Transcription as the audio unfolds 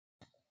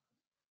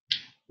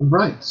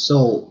Right,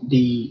 so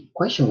the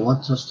question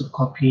wants us to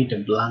copy the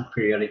blank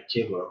periodic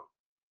table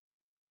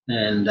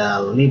and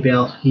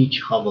label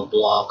each of the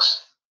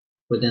blocks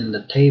within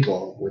the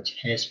table with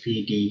S,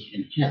 P, D,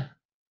 and F.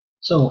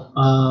 So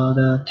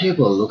the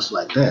table looks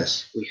like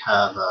this. We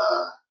have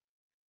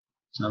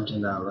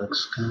something that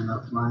looks kind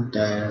of like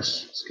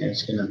this.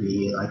 It's going to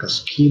be like a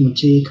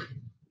schematic.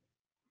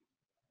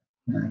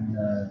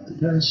 And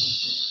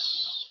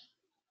this.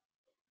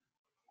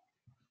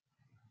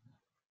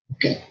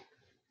 Okay.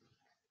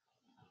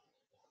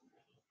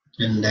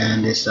 And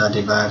then these are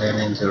divided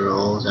into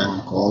rows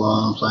and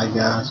columns like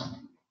that.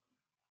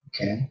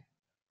 Okay.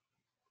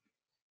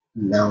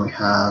 And then we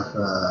have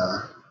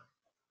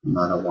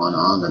another one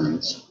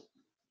underneath,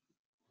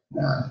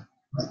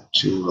 like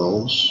two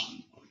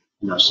rows,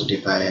 and also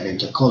divided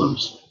into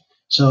columns.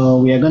 So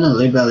we are going to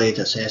label it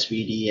as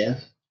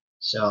SBDF.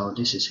 So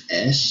this is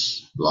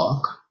S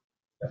block,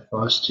 the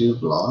first two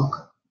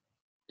block,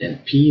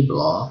 then P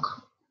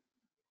block,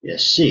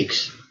 there's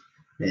 6,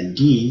 then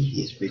D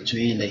is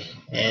between the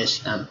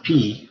S and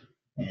P,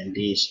 and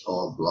this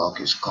whole block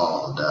is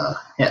called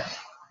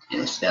F.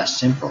 It's that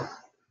simple.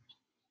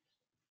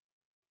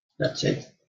 That's it.